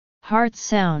Heart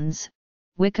sounds,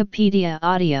 Wikipedia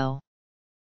audio.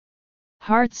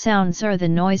 Heart sounds are the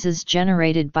noises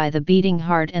generated by the beating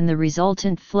heart and the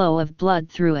resultant flow of blood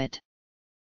through it.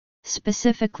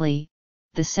 Specifically,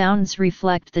 the sounds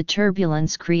reflect the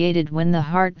turbulence created when the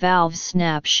heart valves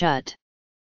snap shut.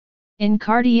 In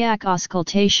cardiac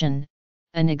auscultation,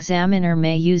 an examiner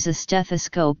may use a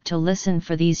stethoscope to listen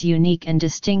for these unique and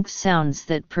distinct sounds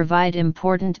that provide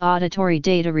important auditory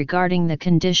data regarding the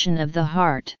condition of the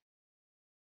heart.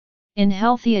 In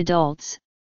healthy adults,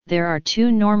 there are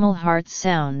two normal heart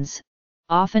sounds,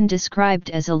 often described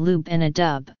as a loop and a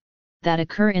dub, that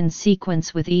occur in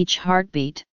sequence with each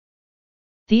heartbeat.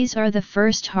 These are the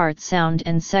first heart sound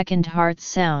and second heart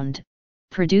sound,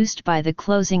 produced by the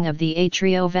closing of the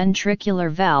atrioventricular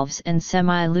valves and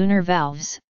semilunar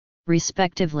valves,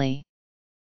 respectively.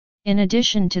 In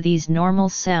addition to these normal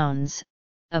sounds,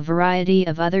 a variety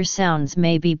of other sounds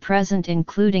may be present,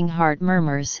 including heart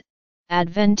murmurs,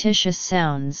 adventitious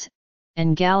sounds,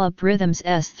 and gallop rhythms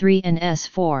S3 and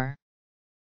S4.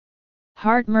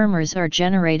 Heart murmurs are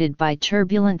generated by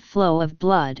turbulent flow of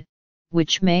blood,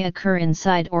 which may occur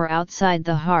inside or outside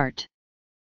the heart.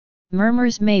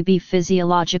 Murmurs may be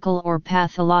physiological or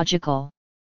pathological.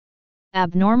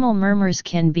 Abnormal murmurs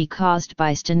can be caused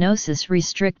by stenosis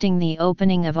restricting the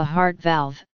opening of a heart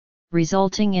valve,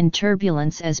 resulting in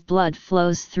turbulence as blood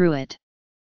flows through it.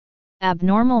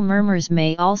 Abnormal murmurs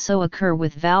may also occur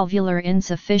with valvular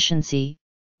insufficiency,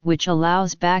 which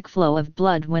allows backflow of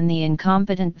blood when the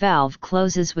incompetent valve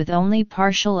closes with only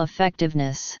partial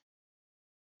effectiveness.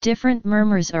 Different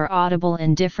murmurs are audible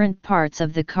in different parts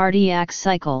of the cardiac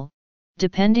cycle,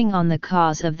 depending on the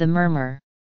cause of the murmur.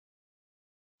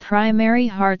 Primary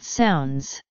heart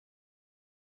sounds.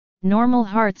 Normal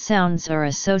heart sounds are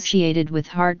associated with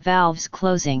heart valves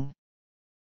closing.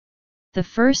 The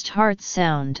first heart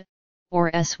sound, or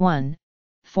S1,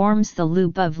 forms the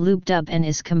loop of loop dub and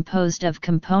is composed of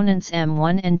components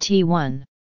M1 and T1.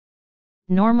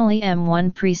 Normally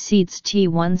M1 precedes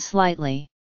T1 slightly.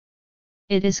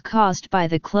 It is caused by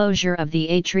the closure of the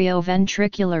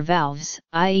atrioventricular valves,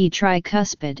 i.e.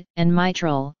 tricuspid and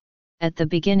mitral, at the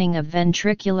beginning of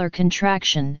ventricular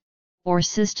contraction, or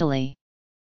systole.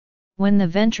 When the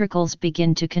ventricles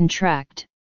begin to contract,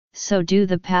 so do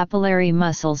the papillary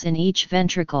muscles in each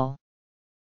ventricle.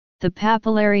 The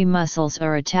papillary muscles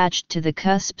are attached to the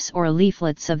cusps or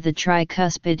leaflets of the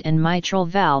tricuspid and mitral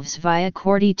valves via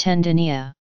chordae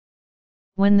tendineae.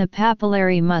 When the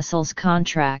papillary muscles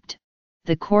contract,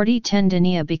 the chordae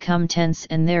tendineae become tense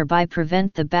and thereby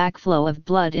prevent the backflow of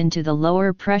blood into the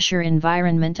lower pressure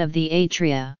environment of the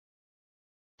atria.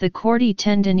 The chordae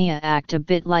tendineae act a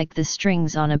bit like the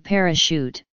strings on a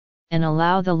parachute, and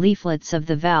allow the leaflets of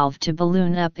the valve to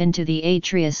balloon up into the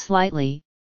atria slightly,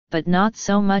 but not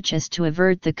so much as to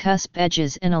avert the cusp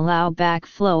edges and allow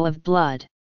backflow of blood.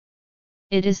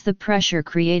 It is the pressure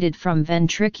created from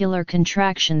ventricular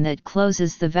contraction that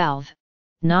closes the valve,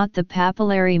 not the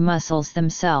papillary muscles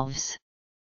themselves.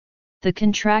 The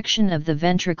contraction of the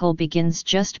ventricle begins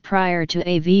just prior to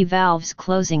AV valves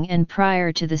closing and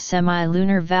prior to the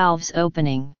semilunar valves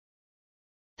opening.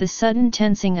 The sudden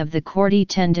tensing of the chordae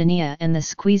tendineae and the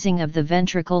squeezing of the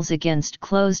ventricles against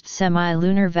closed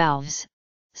semilunar valves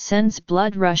sends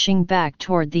blood rushing back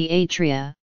toward the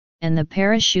atria, and the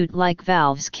parachute-like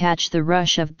valves catch the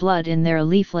rush of blood in their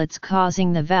leaflets,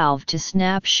 causing the valve to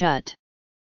snap shut.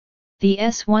 The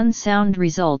S1 sound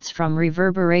results from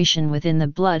reverberation within the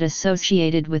blood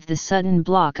associated with the sudden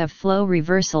block of flow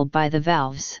reversal by the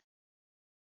valves.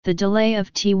 The delay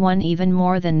of T1 even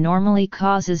more than normally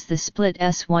causes the split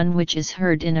S1, which is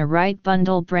heard in a right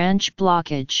bundle branch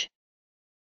blockage.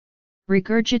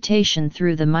 Regurgitation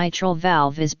through the mitral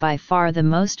valve is by far the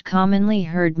most commonly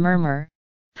heard murmur,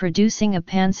 producing a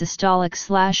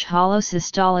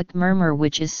pansystolic/holosystolic murmur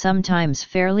which is sometimes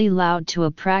fairly loud to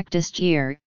a practiced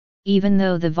ear, even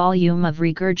though the volume of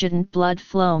regurgitant blood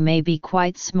flow may be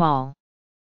quite small.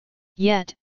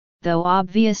 Yet, though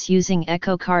obvious using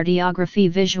echocardiography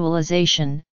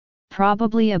visualization,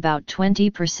 probably about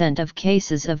 20% of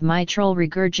cases of mitral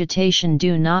regurgitation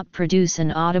do not produce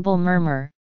an audible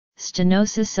murmur.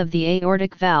 Stenosis of the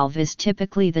aortic valve is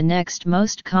typically the next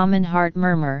most common heart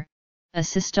murmur, a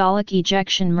systolic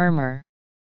ejection murmur.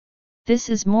 This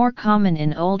is more common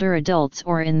in older adults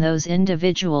or in those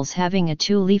individuals having a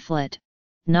 2-leaflet,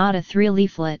 not a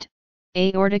 3-leaflet,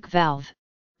 aortic valve.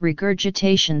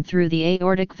 Regurgitation through the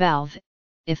aortic valve,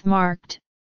 if marked,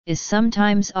 is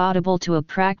sometimes audible to a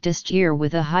practiced ear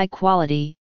with a high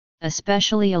quality,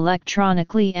 especially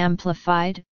electronically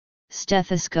amplified,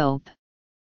 stethoscope.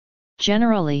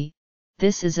 Generally,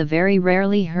 this is a very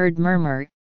rarely heard murmur,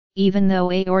 even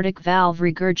though aortic valve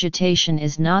regurgitation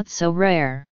is not so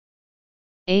rare.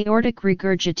 Aortic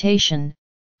regurgitation,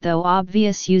 though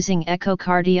obvious using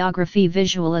echocardiography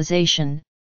visualization,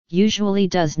 usually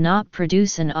does not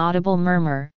produce an audible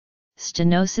murmur.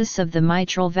 Stenosis of the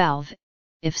mitral valve,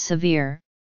 if severe,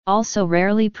 also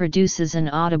rarely produces an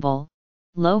audible,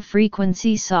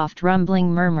 low-frequency soft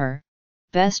rumbling murmur,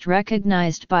 best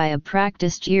recognized by a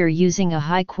practiced ear using a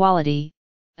high-quality,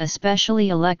 especially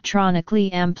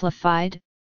electronically amplified,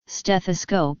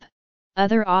 stethoscope.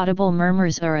 Other audible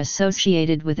murmurs are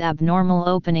associated with abnormal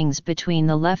openings between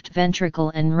the left ventricle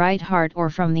and right heart or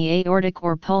from the aortic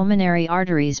or pulmonary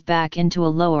arteries back into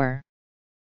a lower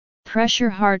pressure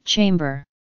heart chamber.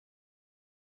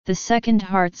 The second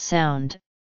heart sound,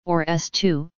 or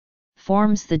S2,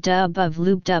 forms the dub of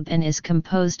loop dub and is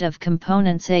composed of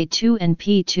components A2 and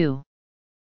P2.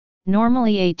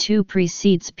 Normally A2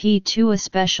 precedes P2,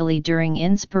 especially during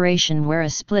inspiration where a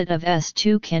split of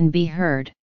S2 can be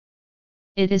heard.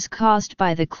 It is caused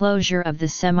by the closure of the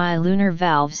semilunar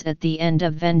valves at the end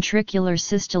of ventricular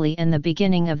systole and the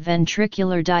beginning of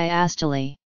ventricular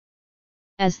diastole.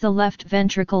 As the left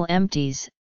ventricle empties,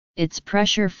 its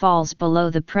pressure falls below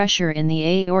the pressure in the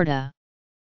aorta.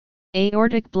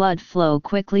 Aortic blood flow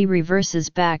quickly reverses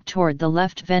back toward the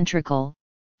left ventricle,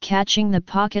 catching the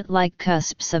pocket-like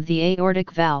cusps of the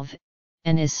aortic valve,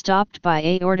 and is stopped by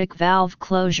aortic valve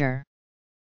closure.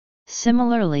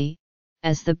 Similarly,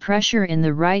 as the pressure in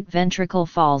the right ventricle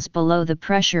falls below the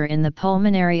pressure in the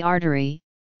pulmonary artery,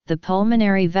 the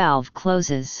pulmonary valve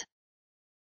closes.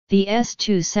 The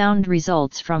S2 sound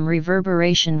results from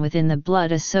reverberation within the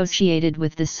blood associated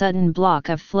with the sudden block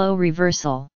of flow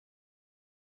reversal.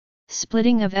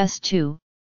 Splitting of S2,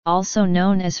 also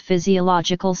known as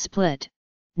physiological split,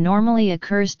 normally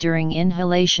occurs during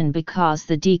inhalation because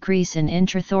the decrease in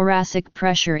intrathoracic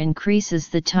pressure increases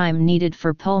the time needed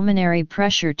for pulmonary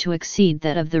pressure to exceed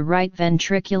that of the right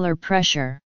ventricular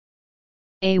pressure.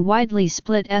 A widely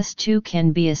split S2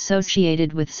 can be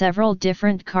associated with several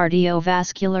different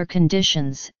cardiovascular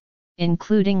conditions,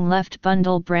 including left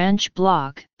bundle branch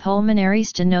block, pulmonary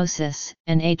stenosis,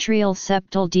 and atrial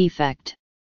septal defect.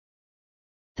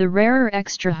 The rarer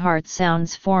extra heart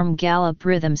sounds form gallop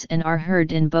rhythms and are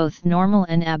heard in both normal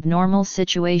and abnormal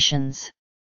situations.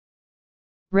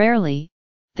 Rarely,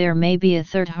 there may be a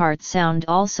third heart sound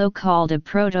also called a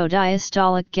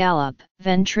protodiastolic gallop,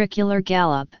 ventricular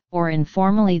gallop, or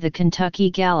informally the Kentucky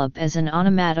gallop as an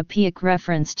onomatopoeic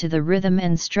reference to the rhythm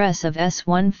and stress of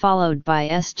S1 followed by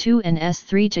S2 and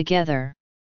S3 together.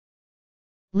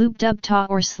 Loop dub ta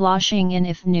or sloshing in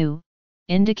if new,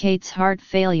 indicates heart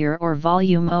failure or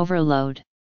volume overload.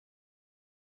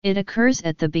 It occurs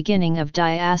at the beginning of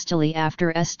diastole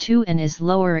after S2 and is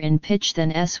lower in pitch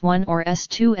than S1 or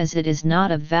S2 as it is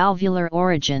not of valvular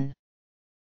origin.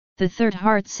 The third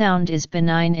heart sound is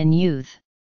benign in youth,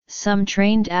 some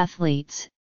trained athletes,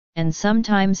 and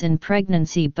sometimes in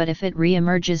pregnancy, but if it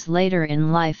re-emerges later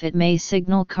in life it may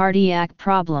signal cardiac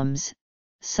problems,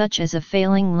 such as a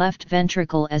failing left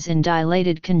ventricle as in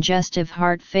dilated congestive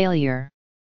heart failure.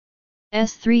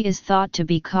 S3 is thought to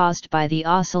be caused by the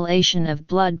oscillation of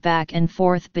blood back and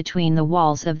forth between the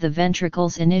walls of the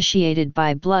ventricles initiated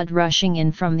by blood rushing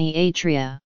in from the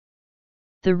atria.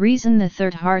 The reason the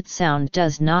third heart sound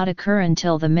does not occur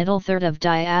until the middle third of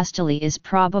diastole is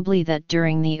probably that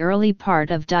during the early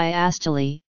part of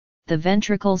diastole, the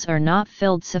ventricles are not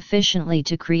filled sufficiently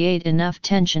to create enough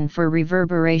tension for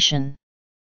reverberation.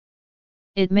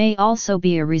 It may also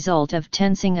be a result of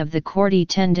tensing of the chordae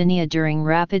tendineae during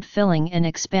rapid filling and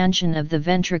expansion of the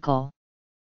ventricle.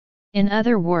 In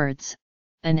other words,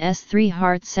 an S3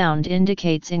 heart sound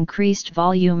indicates increased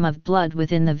volume of blood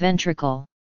within the ventricle.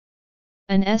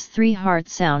 An S3 heart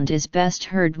sound is best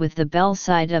heard with the bell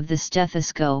side of the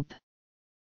stethoscope.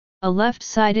 A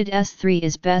left-sided S3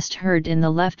 is best heard in the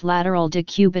left lateral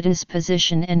decubitus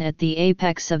position and at the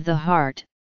apex of the heart,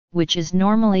 which is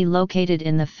normally located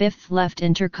in the fifth left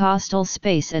intercostal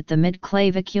space at the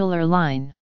midclavicular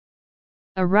line.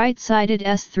 A right-sided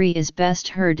S3 is best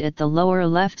heard at the lower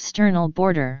left sternal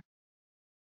border.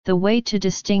 The way to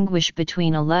distinguish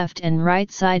between a left and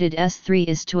right-sided S3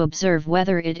 is to observe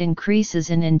whether it increases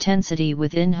in intensity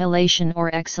with inhalation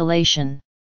or exhalation.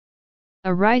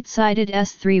 A right-sided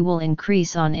S3 will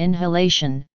increase on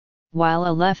inhalation, while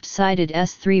a left-sided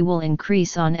S3 will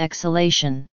increase on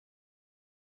exhalation.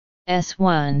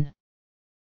 S1.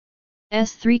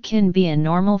 S3 can be a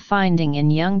normal finding in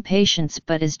young patients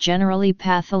but is generally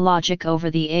pathologic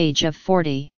over the age of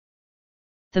 40.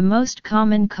 The most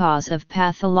common cause of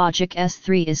pathologic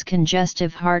S3 is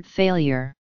congestive heart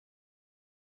failure.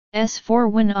 S4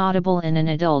 when audible in an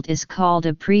adult is called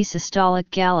a pre-systolic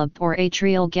gallop or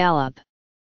atrial gallop.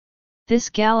 This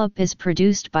gallop is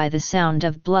produced by the sound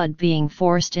of blood being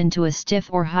forced into a stiff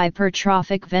or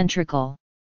hypertrophic ventricle,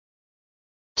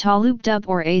 looped up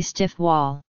or a stiff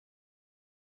wall.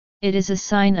 It is a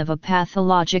sign of a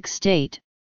pathologic state,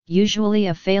 usually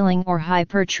a failing or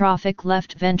hypertrophic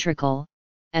left ventricle,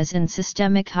 as in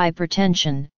systemic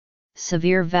hypertension,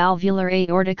 severe valvular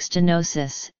aortic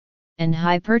stenosis, and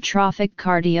hypertrophic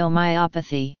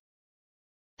cardiomyopathy.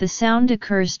 The sound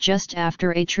occurs just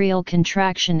after atrial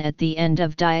contraction at the end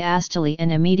of diastole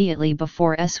and immediately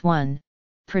before S1,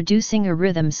 producing a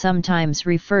rhythm sometimes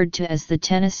referred to as the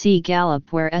Tennessee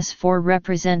gallop where S4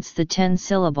 represents the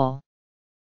 10-syllable.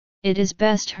 It is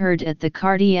best heard at the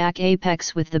cardiac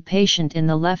apex with the patient in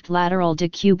the left lateral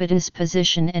decubitus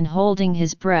position and holding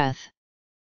his breath.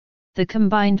 The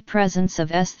combined presence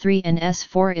of S3 and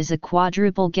S4 is a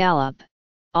quadruple gallop,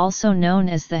 also known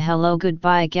as the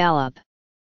hello-goodbye gallop.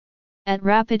 At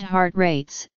rapid heart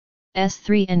rates,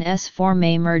 S3 and S4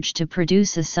 may merge to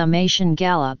produce a summation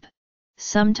gallop,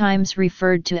 sometimes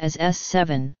referred to as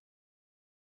S7.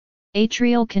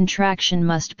 Atrial contraction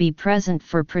must be present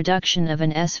for production of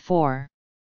an S4.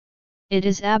 It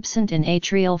is absent in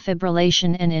atrial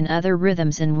fibrillation and in other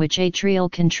rhythms in which atrial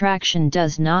contraction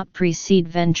does not precede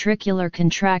ventricular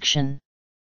contraction.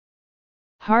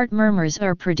 Heart murmurs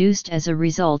are produced as a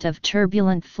result of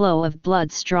turbulent flow of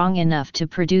blood strong enough to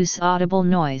produce audible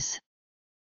noise.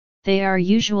 They are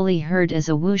usually heard as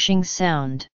a whooshing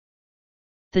sound.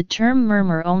 The term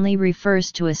murmur only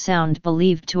refers to a sound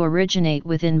believed to originate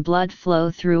within blood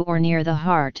flow through or near the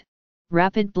heart.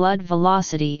 Rapid blood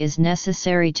velocity is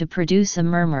necessary to produce a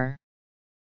murmur.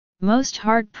 Most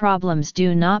heart problems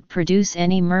do not produce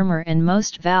any murmur and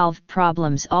most valve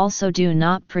problems also do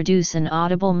not produce an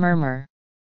audible murmur.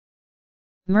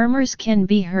 Murmurs can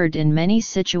be heard in many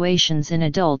situations in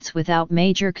adults without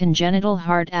major congenital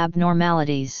heart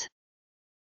abnormalities.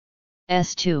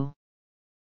 S2.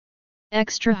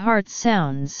 Extra heart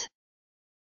sounds.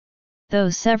 Though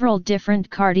several different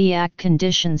cardiac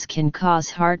conditions can cause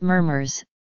heart murmurs,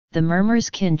 the murmurs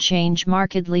can change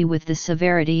markedly with the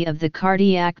severity of the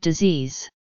cardiac disease.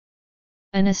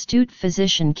 An astute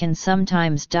physician can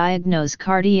sometimes diagnose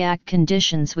cardiac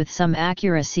conditions with some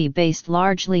accuracy based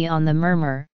largely on the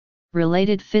murmur,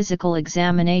 related physical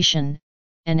examination,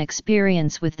 and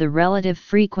experience with the relative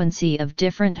frequency of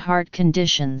different heart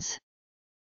conditions.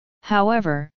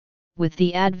 However, with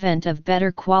the advent of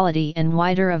better quality and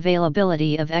wider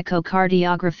availability of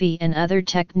echocardiography and other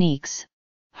techniques,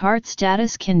 heart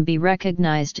status can be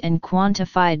recognized and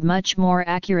quantified much more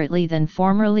accurately than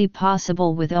formerly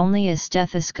possible with only a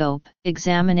stethoscope,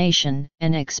 examination,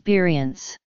 and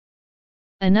experience.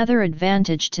 Another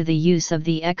advantage to the use of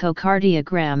the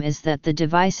echocardiogram is that the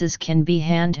devices can be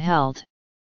handheld.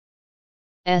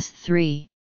 S3.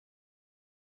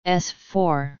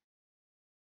 S4.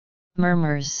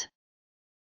 Murmurs.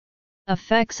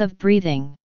 Effects of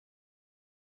breathing.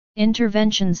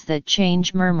 Interventions that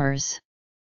change murmurs.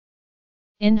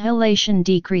 Inhalation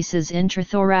decreases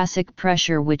intrathoracic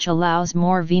pressure, which allows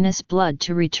more venous blood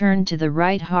to return to the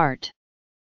right heart.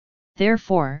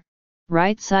 Therefore,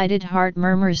 right-sided heart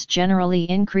murmurs generally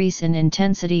increase in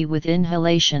intensity with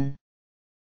inhalation.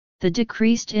 The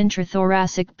decreased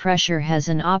intrathoracic pressure has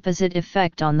an opposite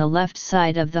effect on the left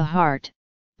side of the heart,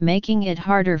 making it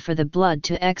harder for the blood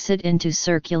to exit into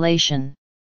circulation.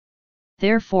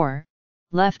 Therefore,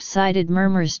 left-sided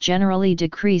murmurs generally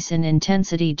decrease in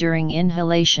intensity during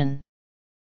inhalation.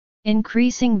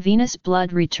 Increasing venous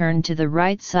blood return to the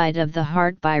right side of the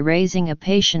heart by raising a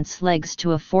patient's legs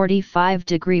to a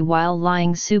 45-degree while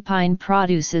lying supine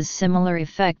produces similar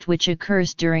effect which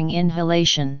occurs during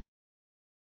inhalation.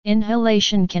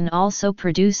 Inhalation can also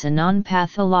produce a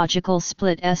non-pathological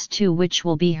split S2 which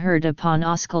will be heard upon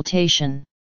auscultation.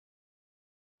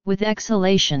 With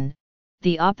exhalation,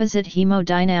 the opposite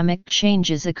hemodynamic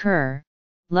changes occur.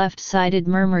 Left-sided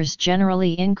murmurs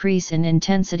generally increase in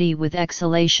intensity with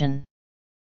exhalation.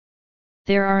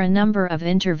 There are a number of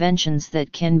interventions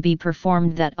that can be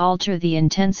performed that alter the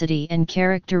intensity and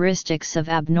characteristics of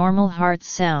abnormal heart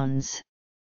sounds.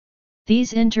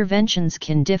 These interventions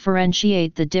can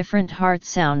differentiate the different heart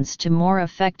sounds to more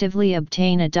effectively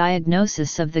obtain a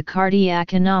diagnosis of the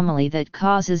cardiac anomaly that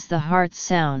causes the heart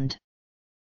sound.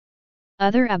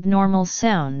 Other abnormal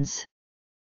sounds.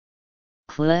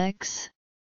 Clicks.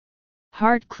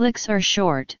 Heart clicks are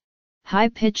short,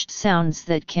 high-pitched sounds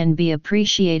that can be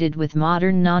appreciated with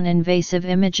modern non-invasive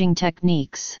imaging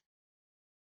techniques.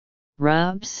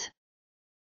 Rubs.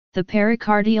 The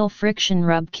pericardial friction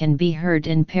rub can be heard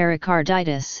in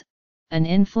pericarditis, an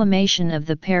inflammation of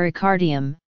the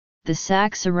pericardium, the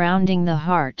sac surrounding the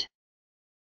heart.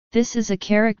 This is a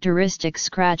characteristic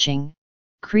scratching,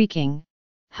 creaking,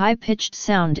 high-pitched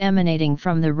sound emanating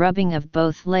from the rubbing of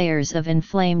both layers of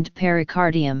inflamed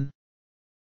pericardium.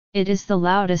 It is the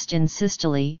loudest in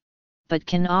systole, but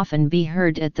can often be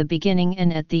heard at the beginning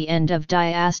and at the end of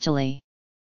diastole.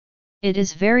 It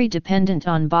is very dependent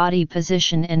on body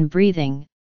position and breathing,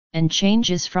 and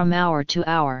changes from hour to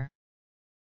hour.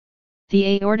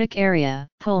 The aortic area,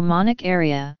 pulmonic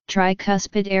area,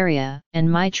 tricuspid area, and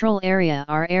mitral area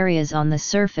are areas on the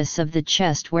surface of the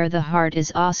chest where the heart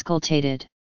is auscultated.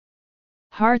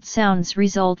 Heart sounds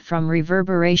result from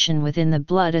reverberation within the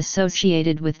blood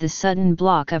associated with the sudden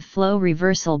block of flow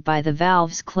reversal by the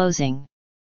valves closing.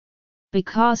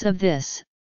 Because of this,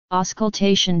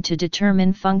 auscultation to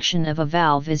determine function of a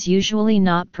valve is usually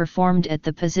not performed at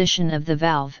the position of the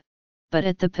valve, but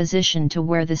at the position to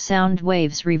where the sound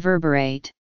waves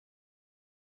reverberate.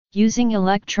 Using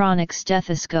electronic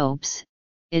stethoscopes,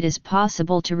 it is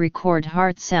possible to record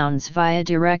heart sounds via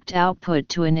direct output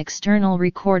to an external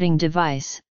recording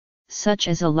device, such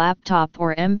as a laptop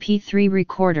or MP3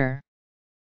 recorder.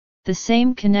 The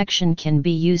same connection can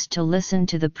be used to listen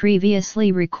to the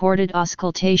previously recorded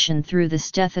auscultation through the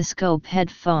stethoscope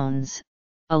headphones,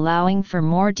 allowing for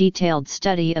more detailed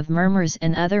study of murmurs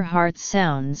and other heart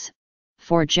sounds,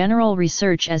 for general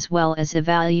research as well as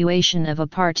evaluation of a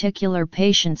particular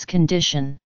patient's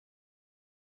condition.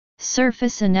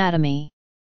 Surface anatomy.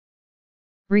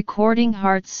 Recording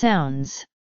heart sounds.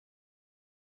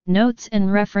 Notes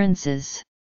and references.